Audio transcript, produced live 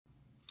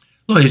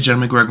Hello, ladies and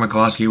gentlemen. Greg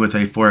McCloskey with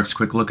a Forex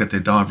quick look at the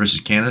dollar versus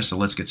Canada. So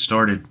let's get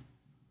started.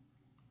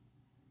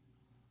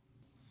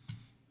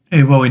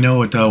 Hey, well, we know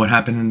what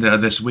happened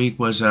this week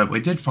was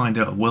we did find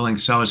willing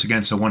sellers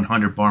against a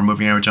 100 bar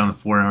moving average on the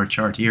 4-hour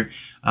chart here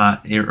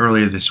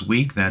earlier this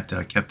week that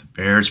kept the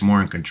bears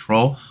more in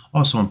control.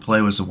 Also in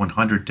play was the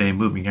 100-day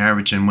moving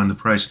average, and when the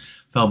price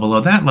fell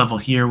below that level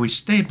here, we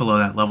stayed below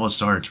that level,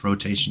 started its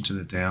rotation to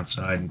the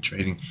downside and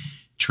trading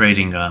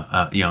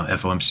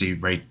FOMC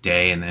rate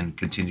day, and then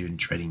continued in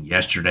trading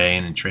yesterday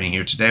and in trading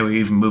here today. We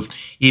even moved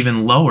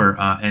even lower,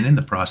 and in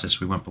the process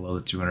we went below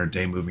the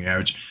 200-day moving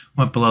average,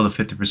 went below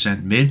the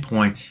 50%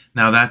 midpoint.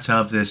 Now that's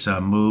of this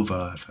move.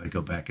 If I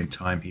go back in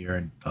time here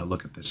and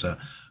look at this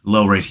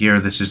low right here,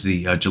 this is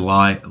the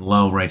July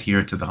low right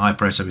here to the high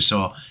price that we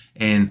saw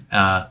in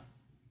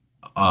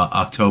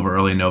October,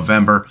 early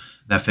November.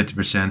 That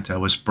 50%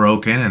 was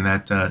broken, and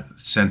that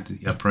sent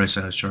the price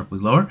sharply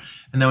lower.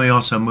 And then we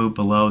also moved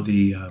below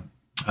the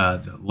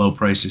low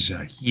prices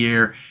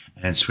here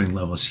and swing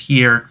levels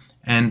here.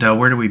 And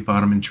where do we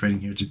bottom in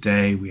trading here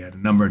today? We had a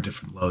number of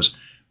different lows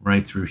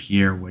right through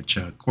here, which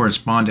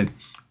corresponded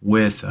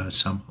with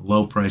some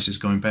low prices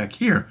going back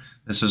here.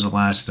 This is the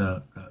last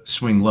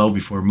swing low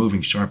before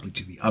moving sharply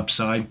to the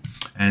upside,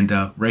 and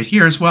right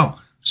here as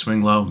well.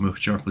 Swing low, move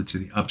sharply to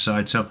the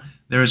upside. So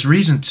there is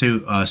reason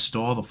to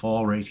stall the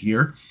fall right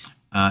here,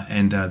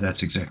 and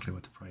that's exactly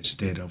what the price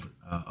did over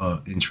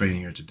in trading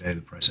here today.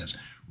 The price has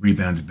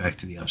rebounded back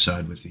to the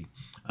upside with the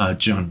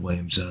John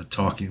Williams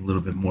talking a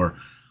little bit more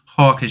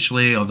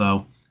hawkishly,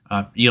 although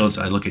yields,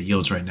 I look at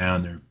yields right now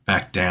and they're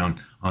back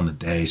down on the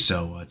day,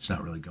 so it's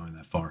not really going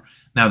that far.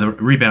 Now the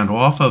rebound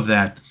off of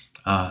that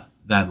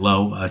that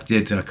low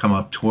did come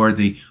up toward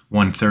the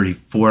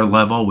 134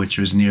 level, which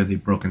was near the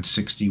broken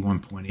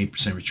 61.8%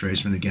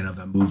 retracement, again, of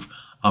that move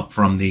up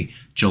from the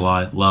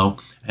July low.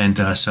 And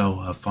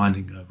so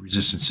finding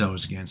resistance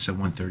sellers against the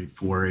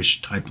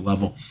 134-ish type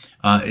level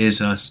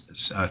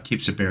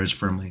keeps the bears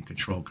firmly in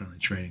control, currently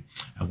trading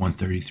at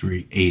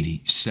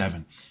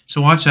 133.87.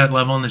 So watch that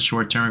level in the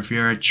short term if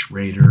you're a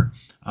trader.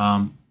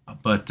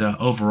 But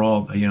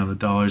overall, the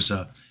dollar's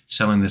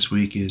selling this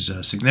week is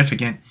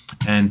significant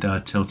and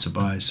tilts the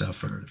bias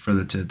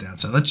further to the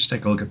downside. Let's just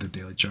take a look at the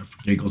daily chart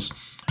for giggles.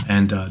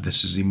 And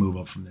this is the move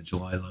up from the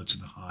July low to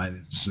the high.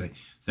 This is a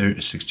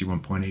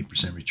 61.8%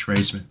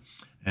 retracement.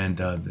 And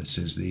this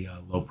is the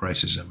low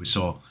prices that we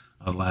saw,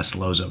 last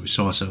lows that we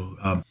saw. So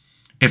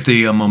if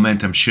the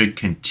momentum should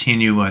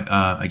continue,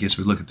 I guess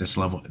we look at this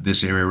level,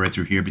 this area right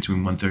through here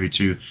between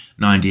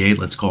 132.98,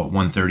 let's call it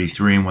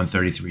 133 and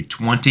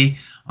 133.20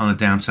 on the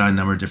downside. A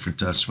number of different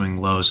swing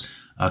lows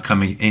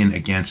coming in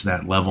against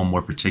that level,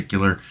 more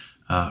particular,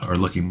 or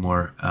looking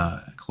more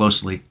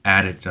closely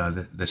at it.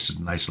 This is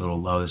a nice little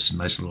low. This is a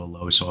nice little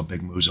low. We saw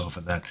big moves off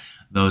of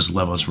those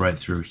levels right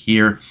through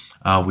here.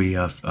 We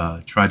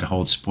tried to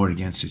hold support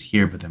against it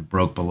here, but then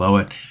broke below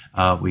it.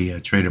 We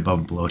traded above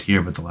and below it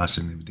here, but the last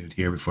thing that we did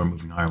here before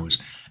moving higher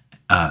was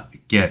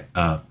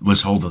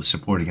hold the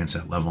support against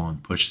that level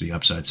and push the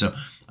upside. So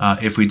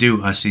if we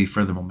do see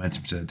further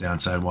momentum to the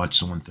downside, watch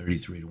the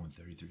 133 to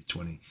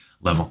 133.20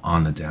 level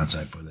on the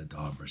downside for the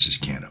dollar versus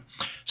Canada.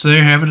 So there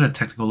you have it, a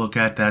technical look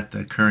at that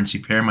currency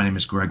pair. My name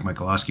is Greg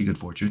McCloskey. Good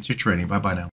fortune to your trading. Bye-bye now.